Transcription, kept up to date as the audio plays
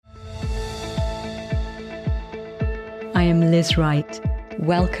I am Liz Wright.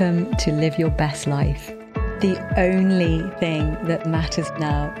 Welcome to Live Your Best Life. The only thing that matters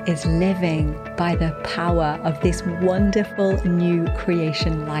now is living by the power of this wonderful new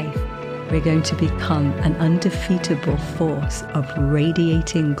creation life. We're going to become an undefeatable force of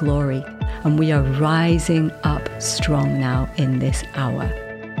radiating glory, and we are rising up strong now in this hour.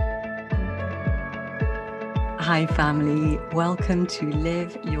 Hi family, welcome to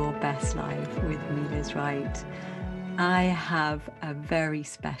Live Your Best Life with me, Liz Wright. I have a very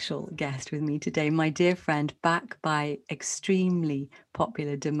special guest with me today, my dear friend, back by extremely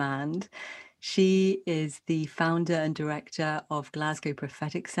popular demand. She is the founder and director of Glasgow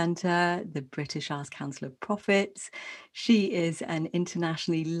Prophetic Centre, the British Arts Council of Prophets. She is an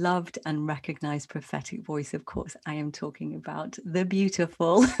internationally loved and recognised prophetic voice. Of course, I am talking about the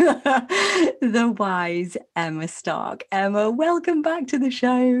beautiful, the wise Emma Stark. Emma, welcome back to the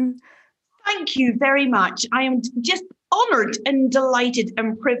show. Thank you very much. I am just honoured and delighted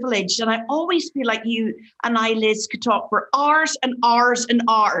and privileged. And I always feel like you and I, Liz, could talk for hours and hours and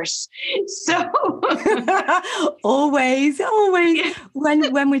hours. So always.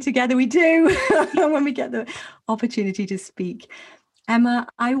 When we're together, we do. When we get the opportunity to speak. Emma,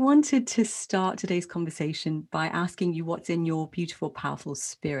 I wanted to start today's conversation by asking you what's in your beautiful, powerful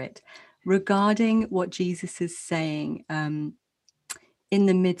spirit regarding what Jesus is saying in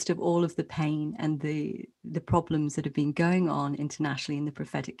the midst of all of the pain and the problems that have been going on internationally in the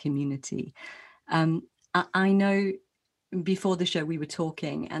prophetic community. I know before the show we were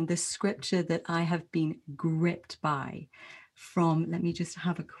talking, and the scripture that I have been gripped by from, let me just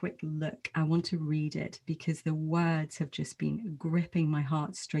have a quick look. I want to read it because the words have just been gripping my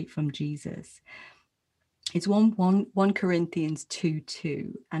heart straight from Jesus. It's 1 Corinthians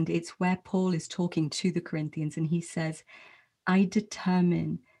 2:2, and it's where Paul is talking to the Corinthians, and he says, I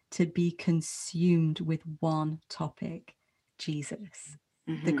determine to be consumed with one topic, Jesus,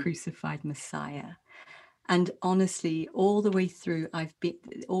 the crucified Messiah. And honestly, all the way through,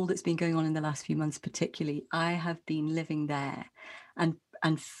 all that's been going on in the last few months, particularly, I have been living there and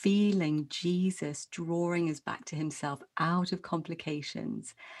feeling Jesus drawing us back to himself, out of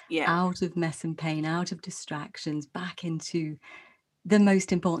complications, out of mess and pain, out of distractions, back into the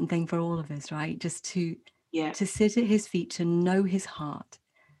most important thing for all of us, right? Just to sit at his feet, to know his heart.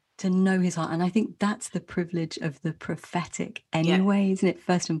 And I think that's the privilege of the prophetic anyway, isn't it?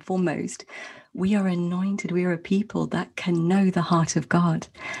 First and foremost, we are anointed. We are a people that can know the heart of God.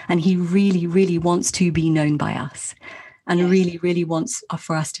 And he really, really wants to be known by us, and really, really wants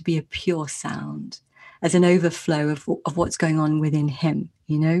for us to be a pure sound as an overflow of what's going on within him,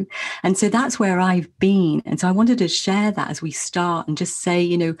 you know? And so that's where I've been. And so I wanted to share that as we start and just say,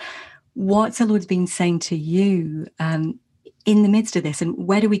 you know, what's the Lord's been saying to you in the midst of this, and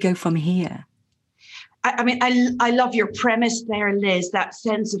where do we go from here? I mean, I love your premise there, Liz, that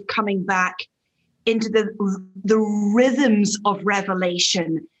sense of coming back into the rhythms of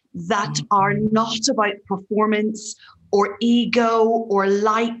revelation that are not about performance or ego or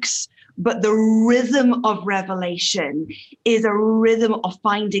likes, but the rhythm of revelation is a rhythm of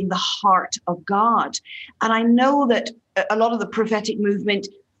finding the heart of God. And I know that a lot of the prophetic movement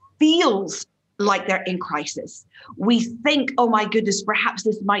feels like they're in crisis. We think, oh my goodness, perhaps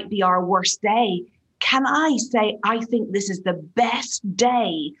this might be our worst day. Can I say, I think this is the best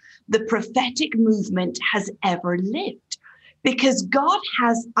day the prophetic movement has ever lived, because God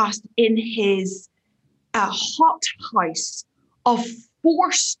has us in his hot house of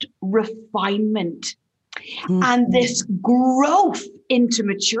forced refinement and this growth into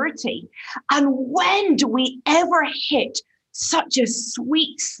maturity. And when do we ever hit such a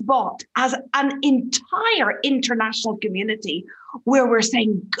sweet spot as an entire international community where we're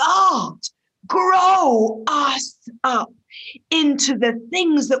saying, God, grow us up into the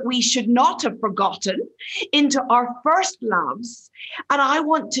things that we should not have forgotten, into our first loves. And I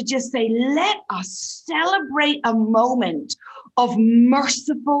want to just say, let us celebrate a moment of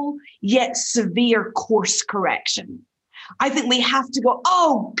merciful yet severe course correction. I think we have to go,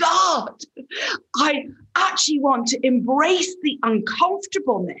 oh God, I actually want to embrace the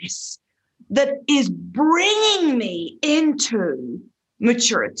uncomfortableness that is bringing me into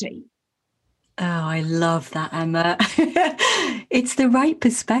maturity. Oh, I love that, Emma. It's the right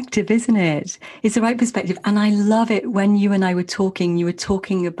perspective, isn't it? It's the right perspective. And I love it when you and I were talking, you were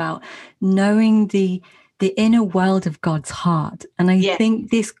talking about knowing the inner world of God's heart. And I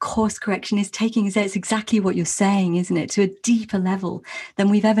think this course correction is taking us, it's exactly what you're saying, isn't it? To a deeper level than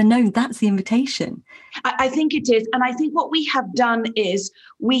we've ever known. That's the invitation. I think it is. And I think what we have done is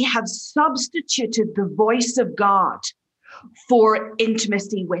we have substituted the voice of God for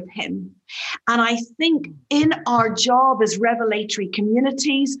intimacy with him. And I think in our job as revelatory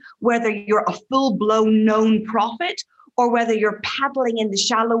communities, whether you're a full-blown known prophet or whether you're paddling in the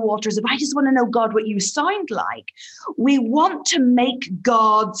shallow waters of, I just want to know, God, what you sound like, we want to make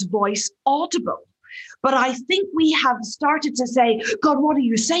God's voice audible. But I think we have started to say, God, what are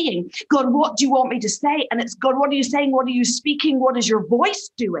you saying? God, what do you want me to say? And it's, God, what are you saying? What are you speaking? What is your voice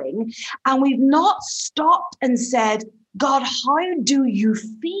doing? And we've not stopped and said, God, how do you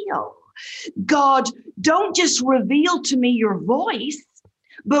feel? God, don't just reveal to me your voice,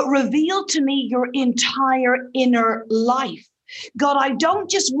 but reveal to me your entire inner life. God, I don't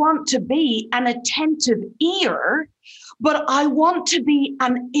just want to be an attentive ear, but I want to be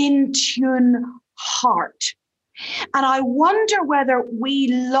an in-tune heart. And I wonder whether we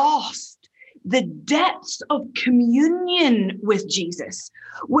lost the depths of communion with Jesus,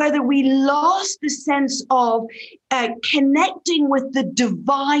 whether we lost the sense of connecting with the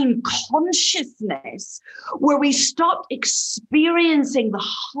divine consciousness, where we stopped experiencing the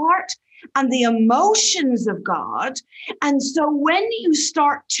heart and the emotions of God. And so when you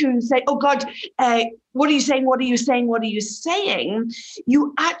start to say, oh God, what are you saying? What are you saying? What are you saying?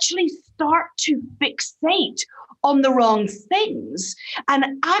 You actually start to fixate on the wrong things. And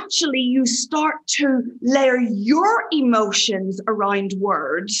actually you start to layer your emotions around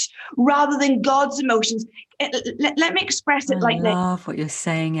words rather than God's emotions. Let me express it like this. I love what you're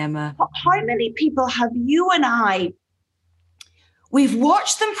saying, Emma. How many people have you and I, we've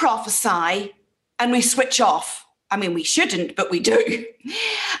watched them prophesy and we switch off? I mean, we shouldn't, but we do.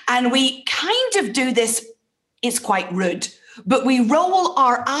 And we kind of do this, it's quite rude, but we roll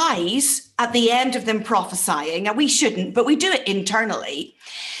our eyes at the end of them prophesying, and we shouldn't, but we do it internally.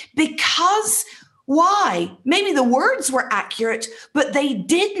 Because why? Maybe the words were accurate, but they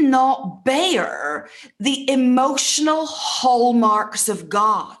did not bear the emotional hallmarks of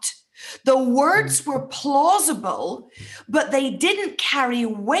God. The words were plausible, but they didn't carry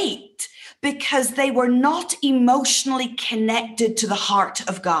weight because they were not emotionally connected to the heart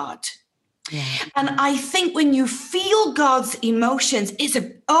of God. Yeah. And I think when you feel God's emotions,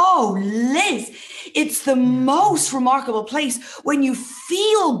 Liz, it's the most remarkable place. When you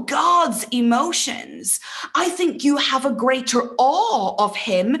feel God's emotions, I think you have a greater awe of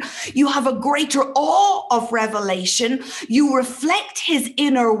him. You have a greater awe of revelation. You reflect his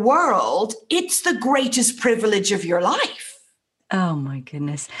inner world. It's the greatest privilege of your life. Oh my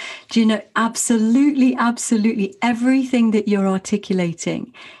goodness. Do you know, absolutely, absolutely everything that you're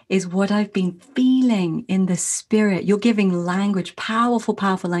articulating is what I've been feeling in the spirit. You're giving language, powerful,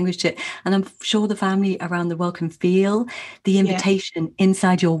 powerful language to it. And I'm sure the family around the world can feel the invitation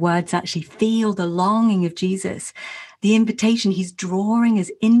inside your words, actually feel the longing of Jesus, the invitation. He's drawing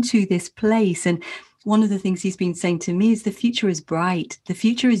us into this place. And one of the things he's been saying to me is the future is bright. The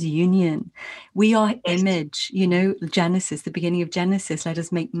future is union. We are image, Genesis, the beginning of Genesis, let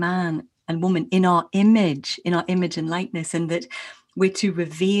us make man and woman in our image and likeness, and that we're to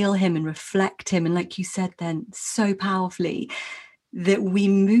reveal him and reflect him. And like you said then so powerfully, that we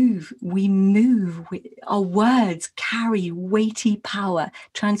move, our words carry weighty power,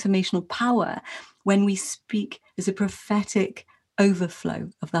 transformational power when we speak as a prophetic overflow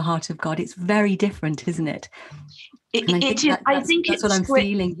of the heart of God. It's very different, isn't it? I think that's what I'm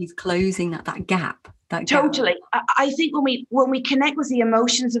feeling. He's closing that gap. Totally. I think when we connect with the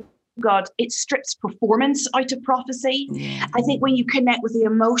emotions of God, it strips performance out of prophecy. Yeah. I think when you connect with the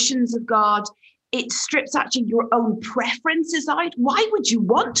emotions of God, it strips actually your own preferences out. Why would you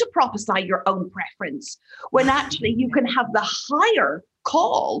want to prophesy your own preference when actually you can have the higher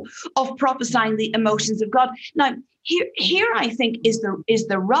call of prophesying the emotions of God? Now, here I think is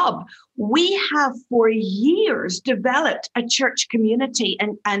the rub. We have for years developed a church community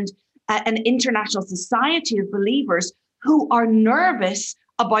and an international society of believers who are nervous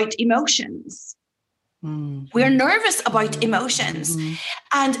about emotions. Mm-hmm. We're nervous about emotions. Mm-hmm.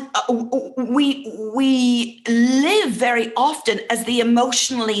 And we live very often as the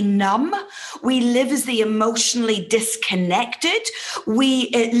emotionally numb. We live as the emotionally disconnected. We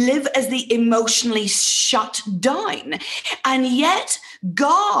live as the emotionally shut down. And yet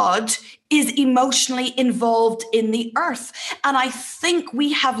God is emotionally involved in the earth. And I think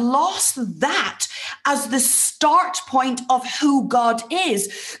we have lost that as the start point of who God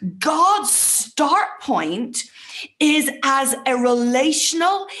is. God's start point is as a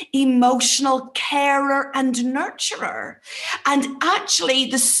relational, emotional carer and nurturer. And actually,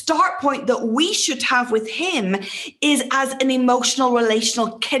 the start point that we should have with him is as an emotional,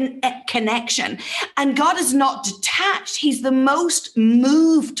 relational connection. And God is not detached. He's the most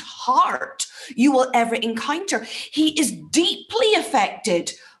moved heart you will ever encounter. He is deeply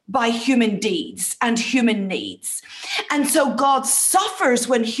affected by human deeds and human needs. And so God suffers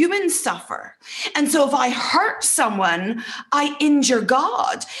when humans suffer. And so if I hurt someone, I injure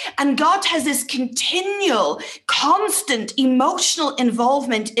God. And God has this continual, constant emotional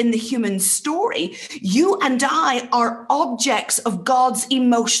involvement in the human story. You and I are objects of God's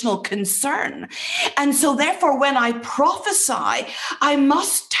emotional concern. And so therefore, when I prophesy, I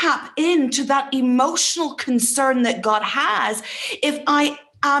must tap into that emotional concern that God has if I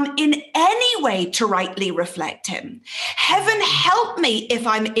in any way to rightly reflect him. Heaven help me if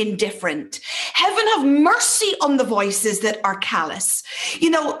I'm indifferent. Heaven have mercy on the voices that are callous.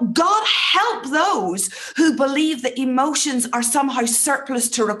 God help those who believe that emotions are somehow surplus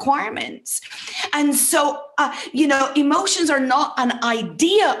to requirements. And so, emotions are not an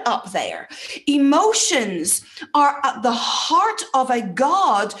idea up there. Emotions are at the heart of a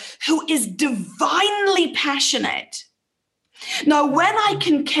God who is divinely passionate. Now, when I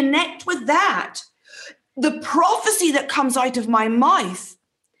can connect with that, the prophecy that comes out of my mouth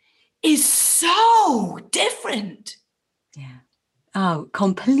is so different. Yeah. Oh,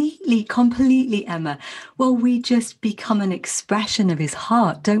 completely, Emma. Well, we just become an expression of his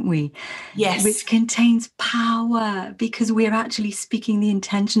heart, don't we? Yes. Which contains power because we're actually speaking the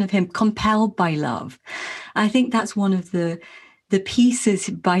intention of him, compelled by love. I think that's one of the pieces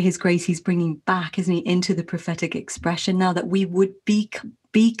by his grace he's bringing back, isn't he, into the prophetic expression now, that we would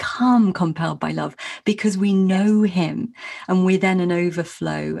become compelled by love because we know him, and we're then an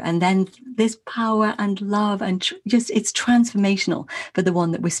overflow, and then this power and love and it's transformational for the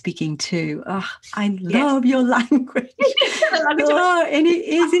one that we're speaking to. I love your language. And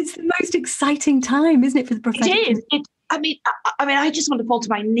it's the most exciting time, isn't it, for the prophetic? It is. I just want to fall to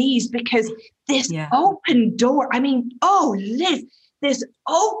my knees because this open door, Liz, this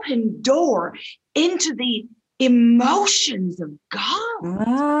open door into the emotions of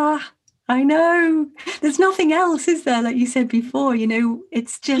God. I know. There's nothing else, is there? Like you said before,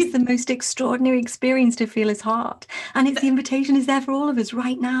 it's just the most extraordinary experience to feel his heart. And the invitation is there for all of us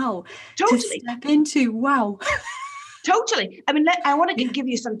right now to step into. Wow. Totally. I want to give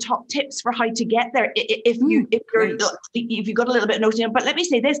you some top tips for how to get there if you've got a little bit of noting. But let me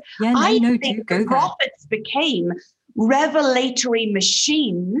say this. I think the prophets became revelatory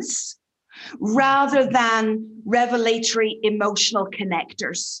machines rather than revelatory emotional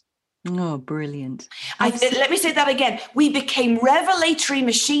connectors. Oh, brilliant. Let me say that again. We became revelatory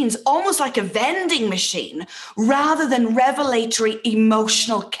machines, almost like a vending machine, rather than revelatory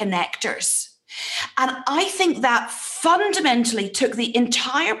emotional connectors. And I think that fundamentally took the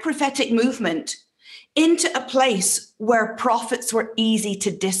entire prophetic movement into a place where prophets were easy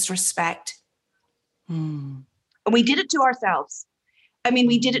to disrespect. And we did it to ourselves.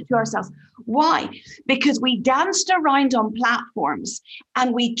 We did it to ourselves. Why? Because we danced around on platforms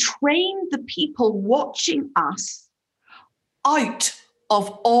and we trained the people watching us out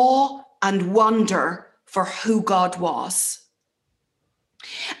of awe and wonder for who God was.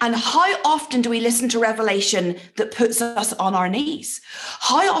 And how often do we listen to revelation that puts us on our knees?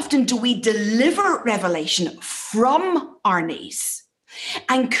 How often do we deliver revelation from our knees?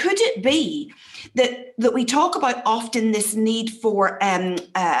 And could it be that we talk about often this need for a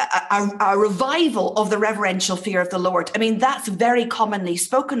revival of the reverential fear of the Lord? That's very commonly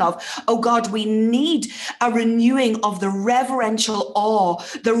spoken of. Oh God, we need a renewing of the reverential awe,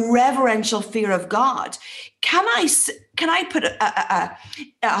 the reverential fear of God. Can I put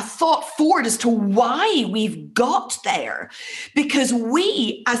a thought forward as to why we've got there? Because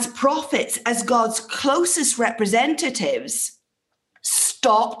we, as prophets, as God's closest representatives,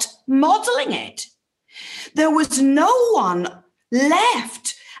 stopped modeling it. There was no one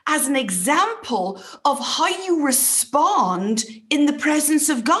left as an example of how you respond in the presence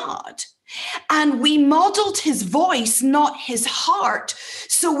of God. And we modeled his voice, not his heart.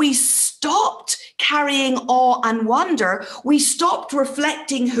 So we stopped carrying awe and wonder. We stopped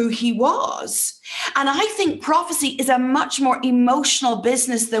reflecting who he was. And I think prophecy is a much more emotional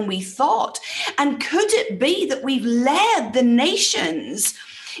business than we thought. And could it be that we've led the nations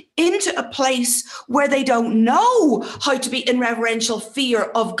into a place where they don't know how to be in reverential fear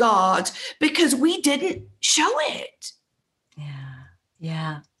of God because we didn't show it?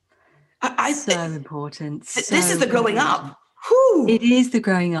 Yeah. So important. this is the growing up. It is the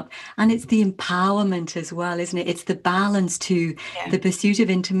growing up, and it's the empowerment as well, isn't it? It's the balance to the pursuit of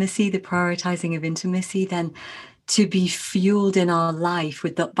intimacy, the prioritizing of intimacy, then to be fueled in our life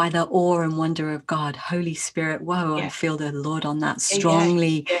by the awe and wonder of God. Holy Spirit, whoa, I feel the Lord on that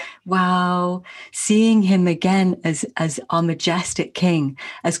strongly. Wow. Seeing him again as our majestic King,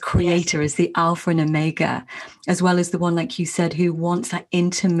 as creator, as the Alpha and Omega, as well as the one, like you said, who wants that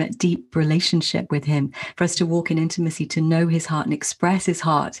intimate, deep relationship with him, for us to walk in intimacy, to know his heart and express his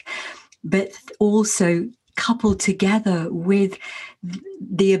heart, but also coupled together with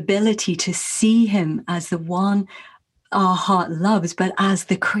the ability to see him as the one our heart loves, but as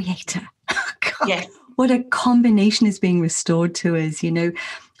the creator. God, what a combination is being restored to us.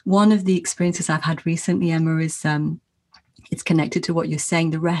 One of the experiences I've had recently, Emma, is it's connected to what you're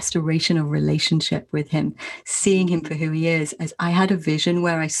saying, the restoration of relationship with him, seeing him for who he is. As I had a vision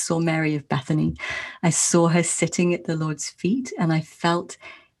where I saw Mary of Bethany. I saw her sitting at the Lord's feet, and I felt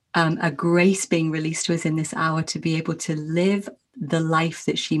a grace being released to us in this hour to be able to live the life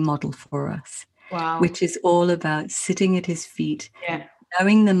that she modeled for us, which is all about sitting at his feet,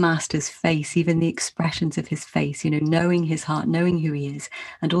 knowing the master's face, even the expressions of his face, knowing his heart, knowing who he is,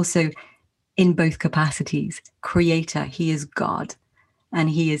 and also in both capacities, creator, he is God, and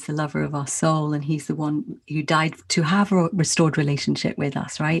he is the lover of our soul, and he's the one who died to have a restored relationship with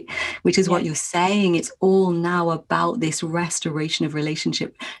us, right? Which is what you're saying. It's all now about this restoration of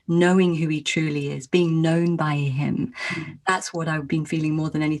relationship, knowing who he truly is, being known by him. That's what I've been feeling more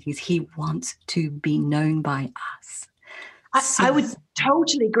than anything, is he wants to be known by us. I would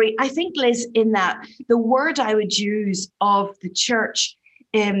totally agree. I think, Liz, in that the word I would use of the church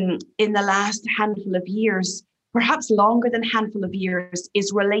in the last handful of years, perhaps longer than handful of years,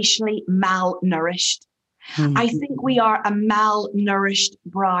 is relationally malnourished. I think we are a malnourished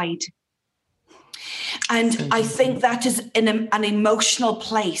bride. And I think that is in an emotional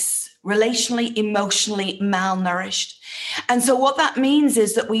place, relationally, emotionally malnourished. And so what that means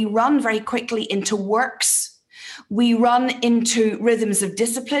is that we run very quickly into works. We run into rhythms of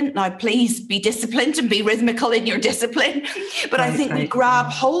discipline. Now, please be disciplined and be rhythmical in your discipline. But I think we grab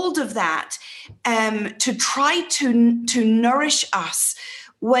hold of that to try to nourish us,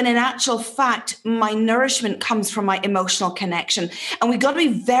 when in actual fact, my nourishment comes from my emotional connection. And we've got to be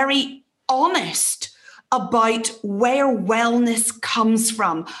very honest about where wellness comes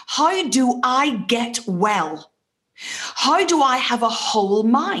from. How do I get well? How do I have a whole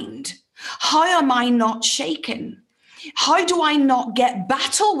mind? How am I not shaken? How do I not get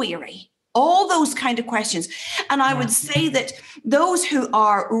battle weary? All those kind of questions. And I would say that those who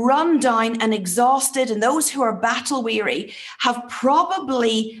are run down and exhausted and those who are battle weary have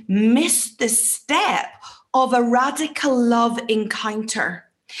probably missed the step of a radical love encounter,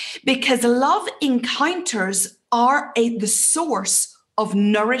 because love encounters are the source of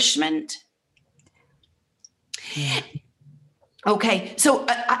nourishment. Okay, so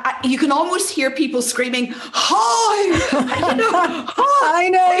you can almost hear people screaming, "Hi!" I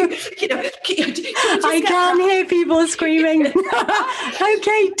know. I can hear people screaming.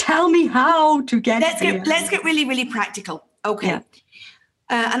 Okay, tell me how to get. Let's get really, really practical. Okay.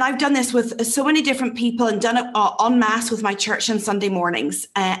 And I've done this with so many different people and done it en masse with my church on Sunday mornings.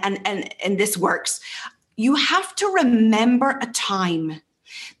 And this works. You have to remember a time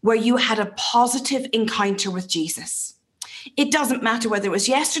where you had a positive encounter with Jesus. It doesn't matter whether it was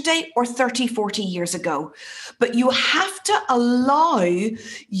yesterday or 30, 40 years ago, but you have to allow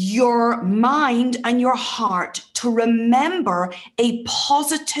your mind and your heart to remember a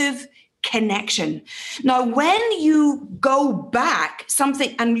positive connection. Now, when you go back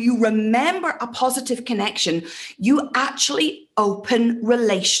something and you remember a positive connection, you actually open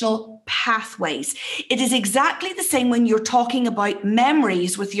relational pathways. It is exactly the same when you're talking about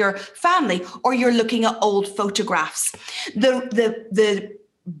memories with your family or you're looking at old photographs. The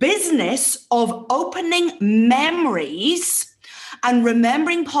business of opening memories and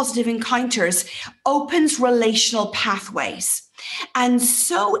remembering positive encounters opens relational pathways. And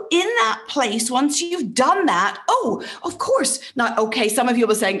so in that place, once you've done that, oh, of course. Now, okay, some of you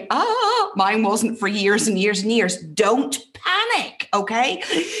will be saying, mine wasn't for years and years and years. Don't panic, okay?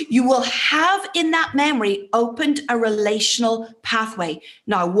 You will have in that memory opened a relational pathway.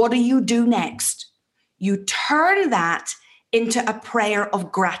 Now, what do you do next? You turn that into a prayer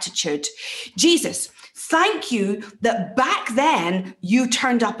of gratitude. Jesus, thank you that back then you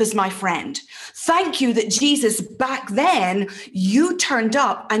turned up as my friend. Thank you that Jesus, back then you turned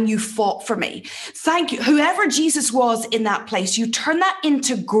up and you fought for me. Thank you. Whoever Jesus was in that place, you turn that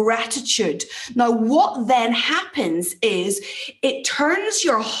into gratitude. Now, what then happens is it turns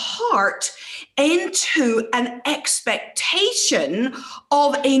your heart into an expectation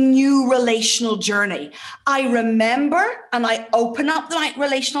of a new relational journey. I remember and I open up the right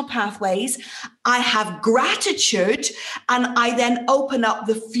relational pathways. I have gratitude, and I then open up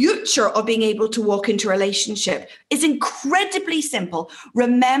the future of being able to walk into a relationship. It's incredibly simple.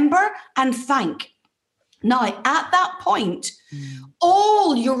 Remember and thank. Now, at that point,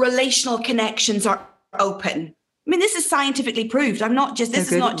 all your relational connections are open. I mean, this is scientifically proved. This is not just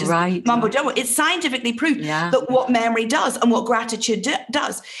mumbo jumbo. It's scientifically proved that what memory does and what gratitude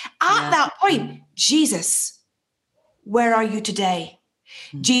does. At that point, Jesus, where are you today?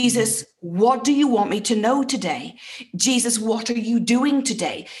 Jesus, what do you want me to know today? Jesus, what are you doing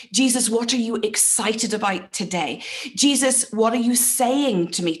today? Jesus, what are you excited about today? Jesus, what are you saying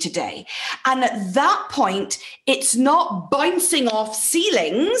to me today? And at that point, it's not bouncing off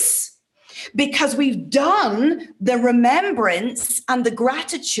ceilings, because we've done the remembrance and the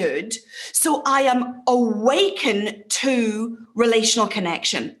gratitude. So I am awakened to relational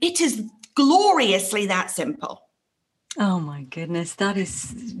connection. It is gloriously that simple. Oh my goodness, that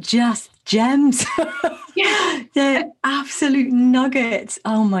is just gems. Yeah. They're absolute nuggets.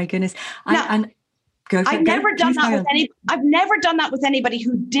 Oh my goodness. I've never done that with anybody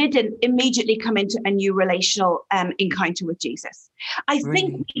who didn't immediately come into a new relational encounter with Jesus. I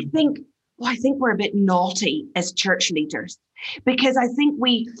think we're a bit naughty as church leaders, because I think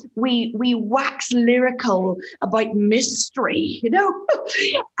we wax lyrical about mystery,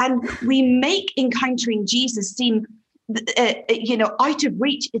 and we make encountering Jesus seem out of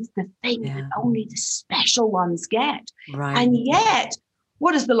reach. It's the thing that only the special ones get. Right. And yet,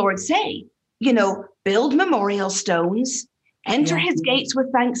 what does the Lord say? Build memorial stones, enter his gates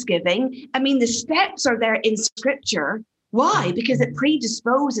with thanksgiving. I mean, the steps are there in scripture. Why? Because it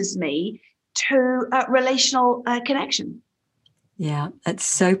predisposes me to relational connection. Yeah, it's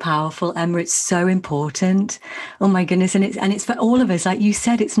so powerful, Emma. It's so important. Oh my goodness. And it's for all of us. Like you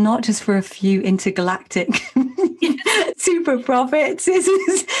said, it's not just for a few intergalactic super prophets.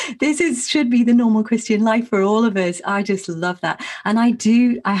 This should be the normal Christian life for all of us. I just love that. And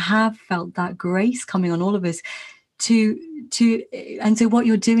I have felt that grace coming on all of us and so what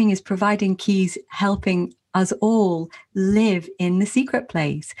you're doing is providing keys, helping us all live in the secret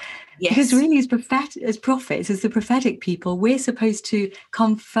place. Yes. Because really, as prophets, as the prophetic people, we're supposed to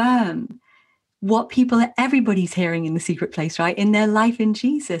confirm what everybody's hearing in the secret place, right? In their life in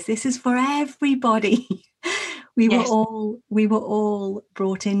Jesus. This is for everybody. We were all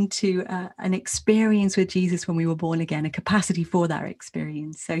brought into an experience with Jesus when we were born again, a capacity for that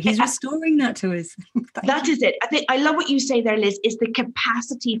experience. So he's restoring that to us. That is it. I love what you say there, Liz, is the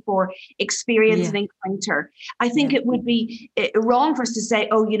capacity for experience and encounter. I think it would be wrong for us to say,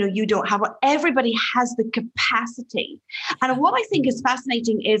 you don't have it. Everybody has the capacity. And what I think is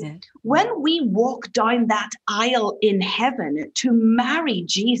fascinating is when we walk down that aisle in heaven to marry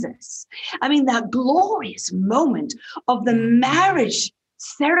Jesus, I mean, that glorious moment of the marriage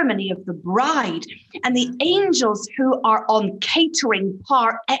ceremony of the bride and the angels who are on catering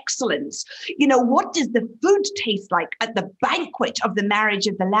par excellence. What does the food taste like at the banquet of the marriage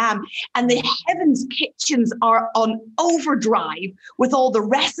of the Lamb? And the heavens kitchens are on overdrive with all the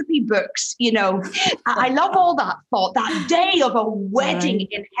recipe books. I love all that thought, that day of a wedding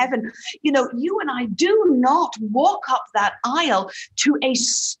in heaven. You and I do not walk up that aisle to a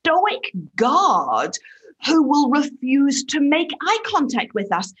stoic God who will refuse to make eye contact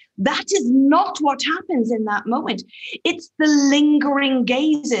with us. That is not what happens in that moment. It's the lingering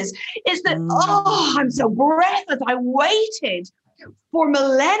gazes. It's that, I'm so breathless. I waited for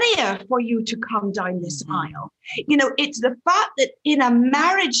millennia for you to come down this aisle. It's the fact that in a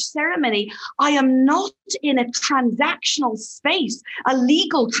marriage ceremony, I am not in a transactional space, a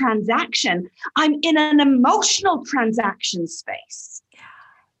legal transaction. I'm in an emotional transaction space.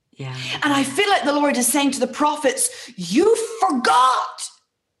 Yeah. And I feel like the Lord is saying to the prophets, you forgot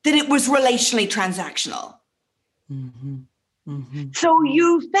that it was relationally transactional. Mm-hmm. Mm-hmm. So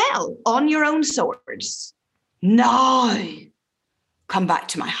you fell on your own swords. Now, come back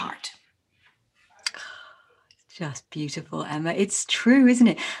to my heart. Just beautiful, Emma. It's true, isn't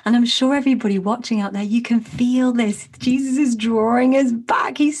it? And I'm sure everybody watching out there, you can feel this. Jesus is drawing us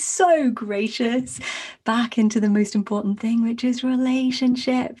back. He's so gracious back into the most important thing, which is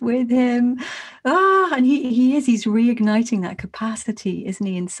relationship with him. And he's reigniting that capacity, isn't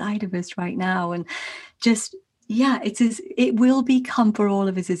he, inside of us right now? And just it will become for all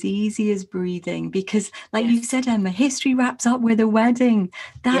of us as easy as breathing, because like you said, Emma, history wraps up with a wedding.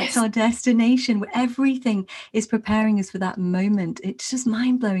 That's our destination, where everything is preparing us for that moment. It's just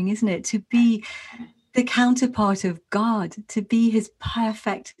mind-blowing, isn't it? To be the counterpart of God, to be his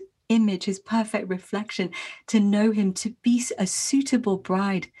perfect image, his perfect reflection, to know him, to be a suitable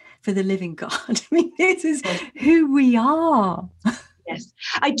bride for the living God. I mean, this is who we are. Yes,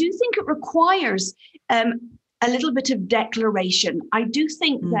 I do think it requires a little bit of declaration. I do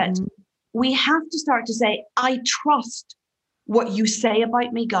think that we have to start to say, I trust what you say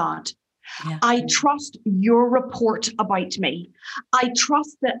about me, God. Yeah. I trust your report about me. I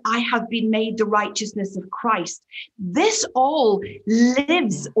trust that I have been made the righteousness of Christ. This all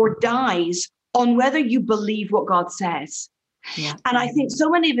lives or dies on whether you believe what God says. Yeah. And I think so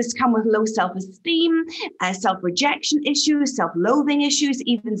many of us come with low self-esteem, self-rejection issues, self-loathing issues,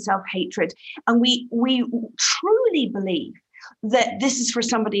 even self-hatred. And we truly believe that this is for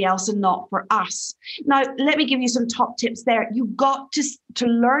somebody else and not for us. Now, let me give you some top tips there. You've got to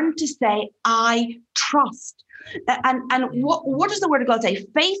learn to say, I trust. And what does the word of God say?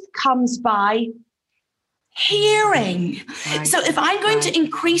 Faith comes by hearing. Right. So if I'm going to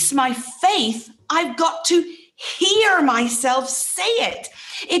increase my faith, I've got to hear myself say it.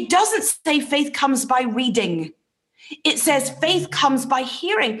 It doesn't say faith comes by reading. It says faith comes by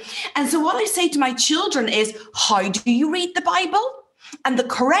hearing. And so what I say to my children is, how do you read the Bible? And the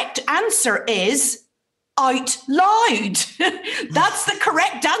correct answer is out loud. That's the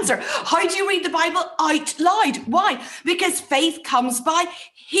correct answer. How do you read the Bible? Out loud. Why? Because faith comes by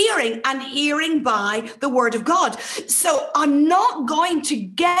hearing, and hearing by the word of God. So I'm not going to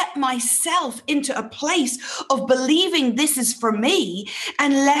get myself into a place of believing this is for me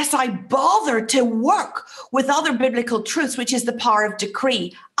unless I bother to work with other biblical truths, which is the power of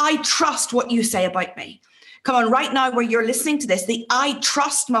decree. I trust what you say about me. Come on, right now where you're listening to this, the I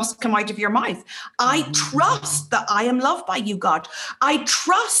trust must come out of your mouth. I trust that I am loved by you, God. I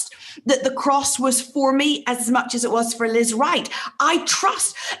trust that the cross was for me as much as it was for Liz Wright. I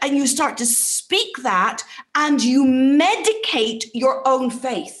trust, and you start to speak that and you medicate your own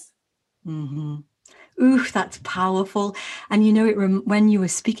faith. Mm-hmm. Ooh, that's powerful. And you know, when you were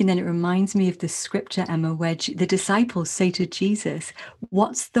speaking, then it reminds me of the scripture, Emma, where the disciples say to Jesus,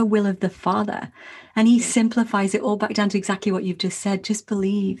 what's the will of the Father? And he simplifies it all back down to exactly what you've just said. Just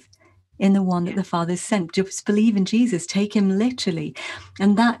believe in the one that the Father sent. Just believe in Jesus. Take him literally.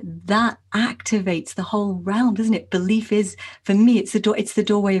 And that activates the whole realm, doesn't it? Belief is, for me, it's the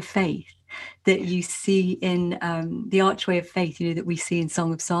doorway of faith that you see in the archway of faith, you know, that we see in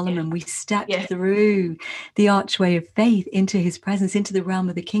Song of Solomon. We step through the archway of faith into his presence, into the realm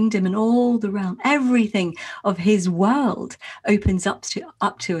of the kingdom, and all the realm, everything of his world opens up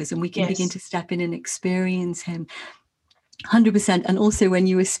to us, and we can begin to step in and experience him. 100%. And also when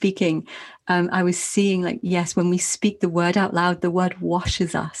you were speaking, I was seeing, like, yes, when we speak the word out loud, the word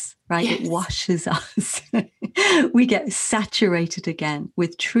washes us, right? It washes us. We get saturated again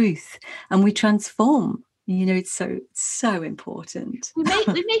with truth, and we transform. You know, it's so important. We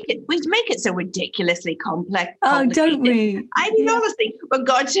make it so ridiculously complex. Oh, don't we? I mean, honestly, when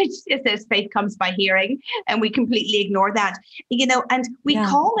God says faith comes by hearing, and we completely ignore that, you know, and we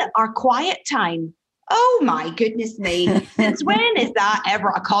call it our quiet time. Oh my goodness me. Since when is that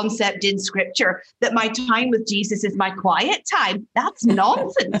ever a concept in scripture, that my time with Jesus is my quiet time? That's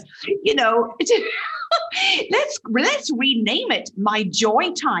nonsense. You know, let's rename it my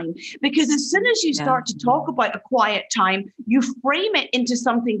joy time, because as soon as you start to talk about a quiet time, you frame it into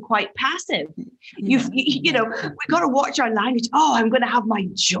something quite passive. You know, we've got to watch our language. Oh, I'm going to have my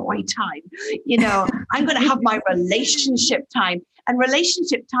joy time. You know, I'm going to have my relationship time. And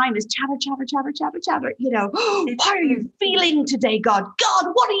relationship time is chatter, chatter, chatter, chatter, chatter. You know, how are you feeling today, God?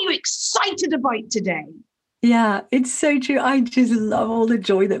 God, what are you excited about today? Yeah, it's so true. I just love all the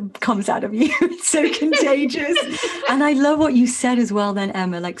joy that comes out of you. It's so contagious. And I love what you said as well then,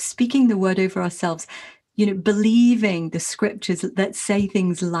 Emma, like speaking the word over ourselves, you know, believing the scriptures that say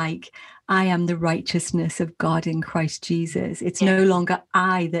things like, I am the righteousness of God in Christ Jesus. It's no longer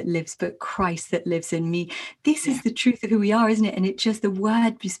I that lives, but Christ that lives in me. This is the truth of who we are, isn't it? And it just, the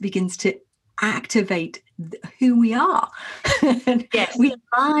word just begins to activate who we are. We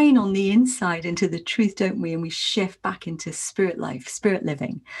align on the inside into the truth, don't we? And we shift back into spirit life, spirit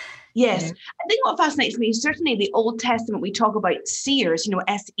living. Yes. You know? I think what fascinates me is certainly the Old Testament, we talk about seers, you know,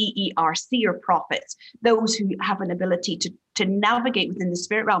 S-E-E-R, seer prophets, those who have an ability to navigate within the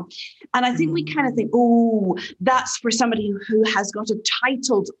spirit realm. And I think we kind of think, oh, that's for somebody who has got a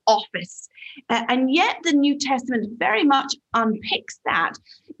titled office. And yet the New Testament very much unpicks that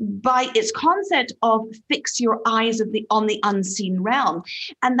by its concept of fix your eyes on the unseen realm.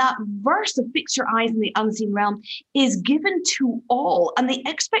 And that verse of fix your eyes on the unseen realm is given to all. And the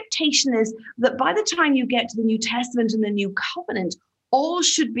expectation is that by the time you get to the New Testament and the New Covenant, all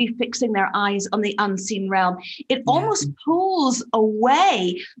should be fixing their eyes on the unseen realm. It Yeah. almost pulls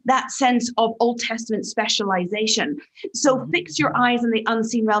away that sense of Old Testament specialization. So fix your eyes on the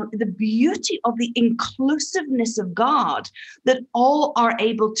unseen realm, the beauty of the inclusiveness of God, that all are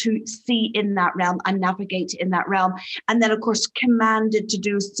able to see in that realm and navigate in that realm. And then, of course, commanded to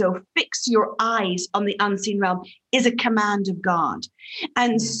do so. Fix your eyes on the unseen realm is a command of God.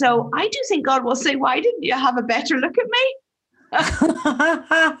 And so I do think God will say, why didn't you have a better look at me? Come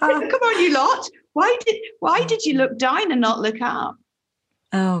on, you lot. Why did you look down and not look up?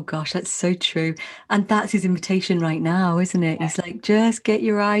 Oh gosh, that's so true. And that's his invitation right now, isn't it? He's like, just get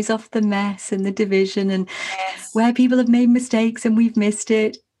your eyes off the mess and the division and where people have made mistakes and we've missed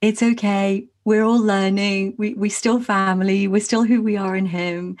it. It's okay. We're all learning. We still family. We're still who we are in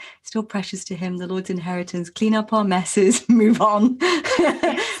him. Still precious to him, the Lord's inheritance. Clean up our messes. Move on.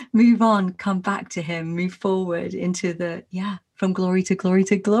 Move on. Come back to him. Move forward into from glory to glory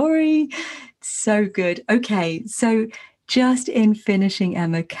to glory. So good. Okay. So just in finishing,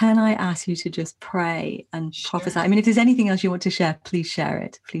 Emma, can I ask you to just pray and prophesy? I mean, if there's anything else you want to share, please share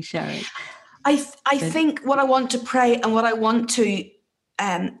it. Please share it. I think what I want to pray and what I want to,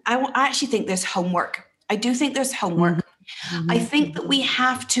 I actually think there's homework. I do think there's homework. Mm-hmm. I think that we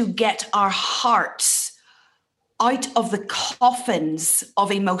have to get our hearts out of the coffins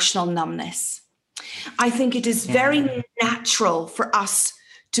of emotional numbness. I think it is very natural for us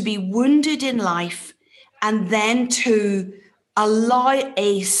to be wounded in life and then to allow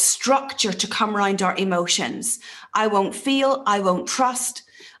a structure to come around our emotions. I won't feel, I won't trust,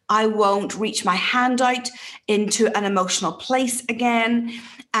 I won't reach my hand out into an emotional place again.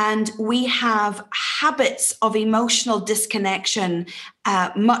 And we have habits of emotional disconnection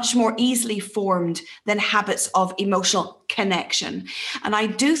much more easily formed than habits of emotional connection. And I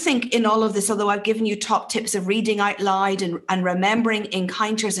do think in all of this, although I've given you top tips of reading out loud and remembering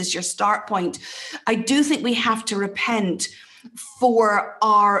encounters as your start point, I do think we have to repent for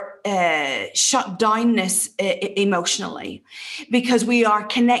our shutdownness emotionally, because we are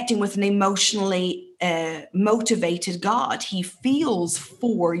connecting with an emotionally motivated God. He feels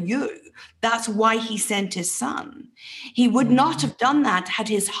for you. That's why he sent his son. He would not have done that had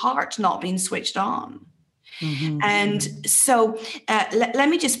his heart not been switched on. Mm-hmm. And so let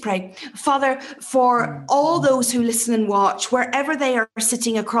me just pray. Father, for all those who listen and watch, wherever they are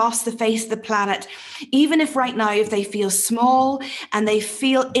sitting across the face of the planet, even if right now, if they feel small and they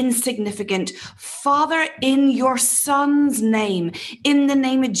feel insignificant, Father, in your son's name, in the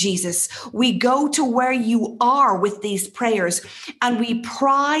name of Jesus, we go to where you are with these prayers and we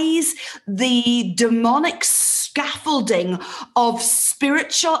prize the demonic scaffolding of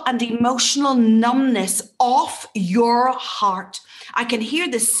spiritual and emotional numbness off your heart. I can hear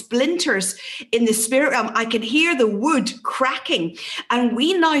the splinters in the spirit realm. I can hear the wood cracking. And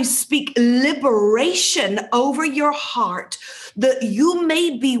we now speak liberation over your heart, that you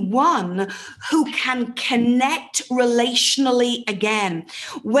may be one who can connect relationally again.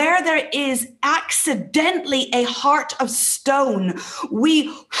 Where there is accidentally a heart of stone,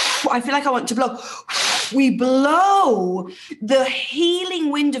 I feel like I want to blow. We blow the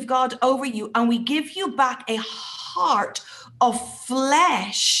healing wind of God over you and we give you back a heart of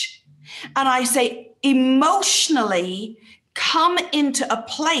flesh. And I say, emotionally, come into a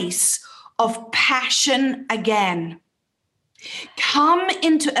place of passion again. Come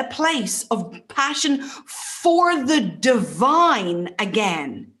into a place of passion for the divine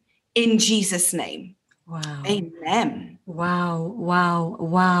again, in Jesus' name. Wow. Amen. Wow, wow,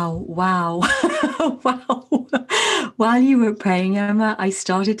 wow, wow. Wow. While you were praying, Emma, I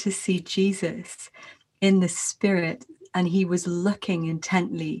started to see Jesus in the spirit, and he was looking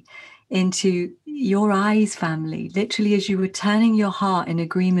intently into your eyes, family. Literally, as you were turning your heart in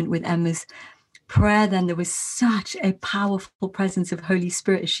agreement with Emma's prayer, then there was such a powerful presence of Holy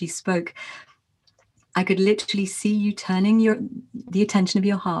Spirit as she spoke. I could literally see you turning the attention of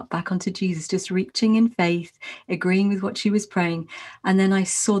your heart back onto Jesus, just reaching in faith, agreeing with what she was praying. And then I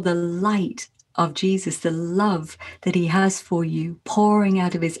saw the light of Jesus, the love that he has for you, pouring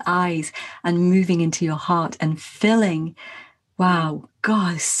out of his eyes and moving into your heart and filling. Wow,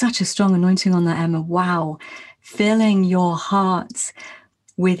 God, such a strong anointing on that, Emma. Wow, filling your hearts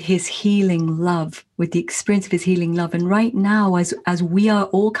with his healing love, with the experience of his healing love. And right now, as we are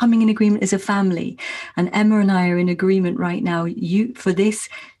all coming in agreement as a family, and Emma and I are in agreement right now, for this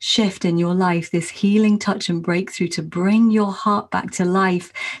shift in your life, this healing touch and breakthrough to bring your heart back to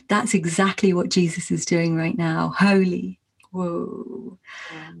life, that's exactly what Jesus is doing right now. Holy, whoa,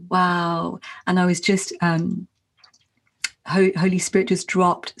 wow. And I was just, Holy Spirit just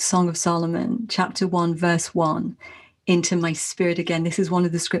dropped Song of Solomon, chapter 1, verse 1. into my spirit again. This is one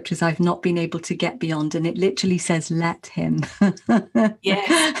of the scriptures I've not been able to get beyond, and it literally says, let him.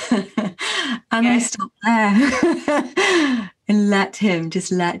 Yes. And I stop there. And let him,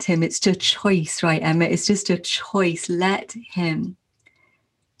 just let him. It's a choice, right, Emma? It's just a choice. Let him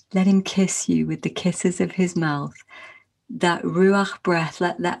kiss you with the kisses of his mouth. That ruach breath,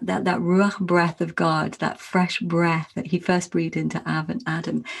 that ruach breath of God, that fresh breath that he first breathed into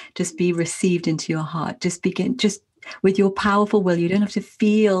Adam, just be received into your heart. Just with your powerful will. You don't have to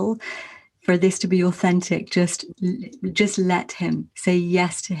feel for this to be authentic. Just let him, say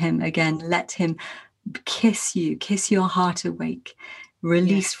yes to him again. Let him kiss you, kiss your heart awake.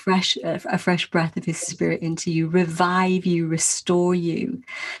 Release a fresh breath of his spirit into you, revive you, restore you.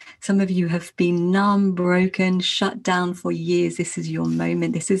 Some of you have been numb, broken, shut down for years. This is your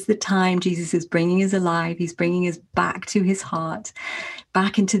moment. This is the time Jesus is bringing us alive. He's bringing us back to his heart,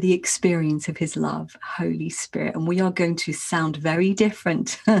 back into the experience of his love, Holy Spirit. And we are going to sound very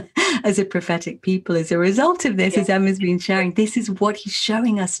different as a prophetic people as a result of this, as Emma's been sharing. This is what he's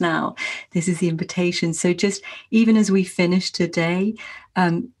showing us now. This is the invitation. So just even as we finish today,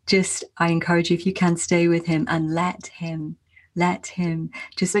 I encourage you, if you can, stay with him and let him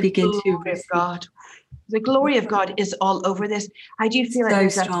just begin to receive. God. The glory of God is all over this. I do feel so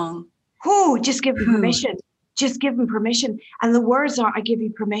like strong. Just give him permission. Just give him permission. And the words are, I give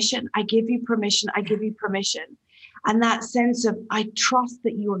you permission. I give you permission. I give you permission. And that sense of, I trust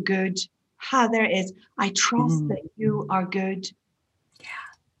that you are good. There it is. I trust that you are good.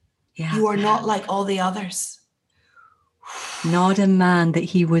 Yeah. You are not like all the others. Not a man that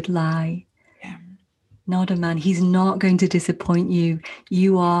he would lie. Not a man. He's not going to disappoint you.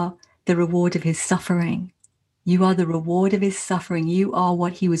 You are the reward of his suffering. You are the reward of his suffering. You are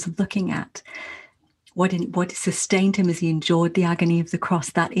what he was looking at. What sustained him as he endured the agony of the cross.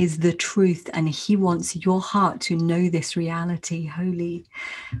 That is the truth. And he wants your heart to know this reality. Holy.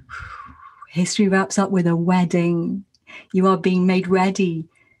 History wraps up with a wedding. You are being made ready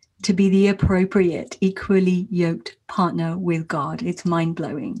to be the appropriate, equally yoked partner with God. It's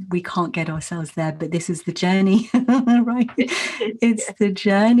mind-blowing. We can't get ourselves there, but this is the journey, right? It's the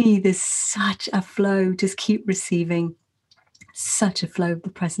journey. There's such a flow. Just keep receiving. Such a flow of the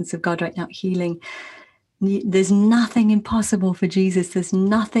presence of God right now, healing. There's nothing impossible for Jesus. There's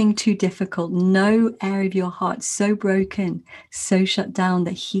nothing too difficult. No area of your heart so broken, so shut down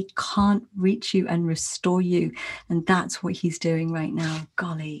that he can't reach you and restore you. And that's what he's doing right now.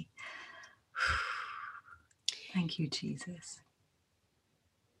 Golly. Thank you, Jesus.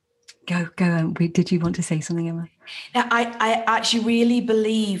 Go. Did you want to say something, Emma? Now, I actually really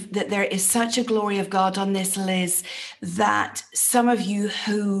believe that there is such a glory of God on this, Liz, that some of you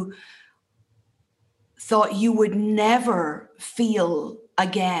who thought you would never feel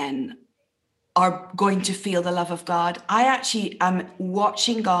again are going to feel the love of God. I actually am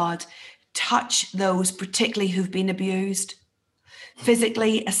watching God touch those particularly who've been abused,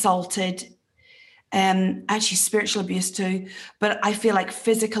 physically assaulted, actually spiritual abuse too, but I feel like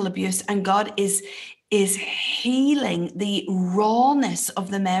physical abuse, and God is healing the rawness of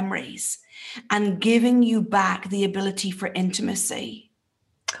the memories and giving you back the ability for intimacy.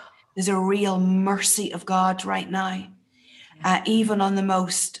 There's a real mercy of God right now, even on the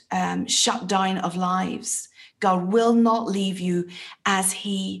most shut down of lives. God will not leave you as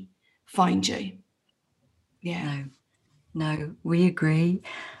he found you. Yeah. No, we agree.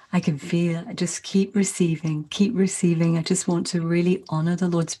 I can feel it. Just keep receiving. I just want to really honor the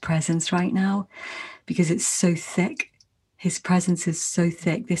Lord's presence right now because it's so thick. His presence is so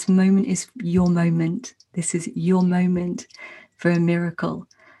thick. This moment is your moment. This is your moment for a miracle.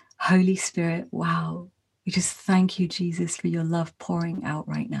 Holy Spirit, wow. We just thank you, Jesus, for your love pouring out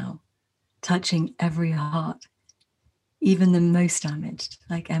right now, touching every heart, even the most damaged,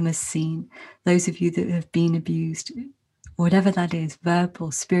 like Emma's seen. Those of you that have been abused, whatever that is, verbal,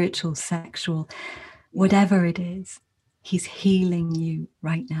 spiritual, sexual, whatever it is, he's healing you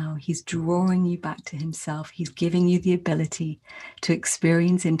right now. He's drawing you back to himself. He's giving you the ability to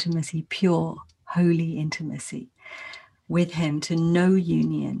experience intimacy, pure, holy intimacy with him, to know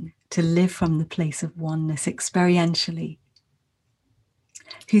union, to live from the place of oneness experientially.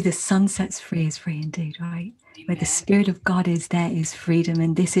 Who the Son sets free is free indeed, right? Amen. Where the Spirit of God is, there is freedom.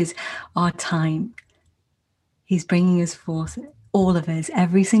 And this is our time. He's bringing us forth, all of us,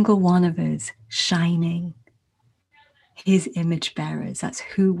 every single one of us, shining. His image bearers. That's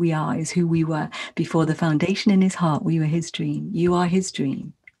who we are, is who we were. Before the foundation in his heart, we were his dream. You are his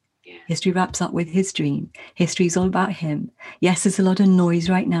dream. Yeah. History wraps up with his dream. History is all about him. Yes, there's a lot of noise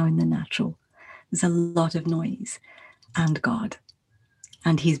right now in the natural. There's a lot of noise. And God.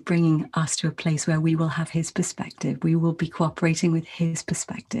 And he's bringing us to a place where we will have his perspective. We will be cooperating with his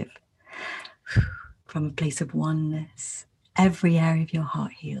perspective from a place of oneness. Every area of your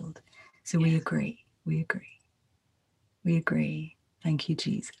heart healed. So we agree. We agree. We agree. Thank you,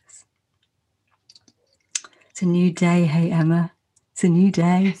 Jesus. It's a new day. Hey, Emma. It's a new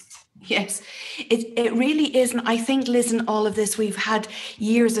day. Yes, it really is. And I think, Liz, in all of this, we've had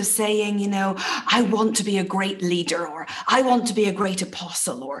years of saying, you know, I want to be a great leader, or I want to be a great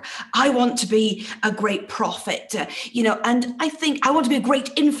apostle, or I want to be a great prophet, you know, and I think I want to be a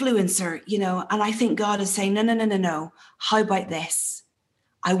great influencer, you know, and I think God is saying, no, no, no, no, no. How about this?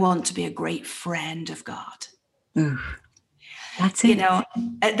 I want to be a great friend of God. Ooh, that's it. You know,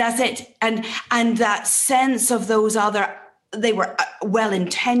 that's it. And that sense of those other, they were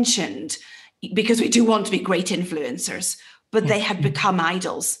well-intentioned, because we do want to be great influencers, but they had become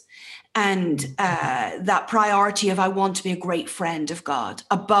idols. And that priority of I want to be a great friend of God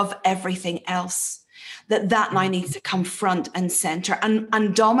above everything else, that now needs to come front and center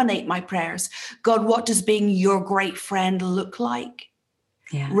and dominate my prayers. God, what does being your great friend look like?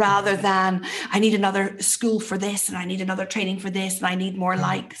 Yeah. Rather than I need another school for this, and I need another training for this, and I need more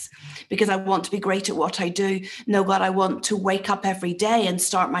likes because I want to be great at what I do. No, God, I want to wake up every day and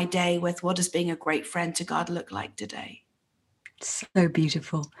start my day with what does being a great friend to God look like today? So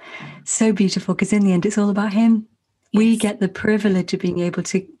beautiful. So beautiful, because in the end, it's all about him. Yes. We get the privilege of being able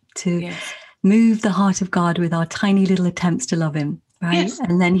to move the heart of God with our tiny little attempts to love him, right? Yes.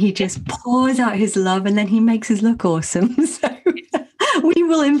 And then he just pours out his love, and then he makes us look awesome. So we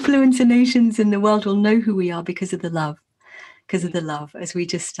will influence the nations, and the world will know who we are because of the love, as we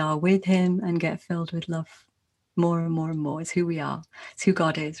just are with him and get filled with love more and more and more. It's who we are. It's who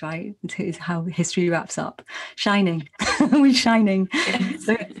God is, right? It's how history wraps up. Shining. We're shining. Yes.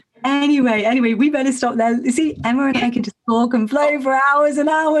 So anyway, we better stop there. See, Emma and I can just talk and flow for hours and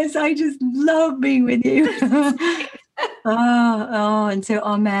hours. I just love being with you. And so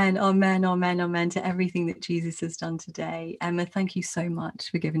amen to everything that Jesus has done today. Emma, thank you so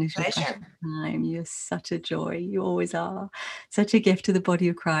much for giving us your precious time. You're such a joy. You always are. Such a gift to the body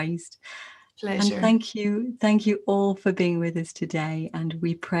of Christ. Pleasure. And thank you all for being with us today. And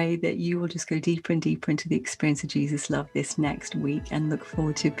we pray that you will just go deeper and deeper into the experience of Jesus' love this next week, and look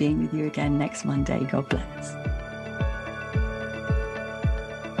forward to being with you again next Monday. God bless.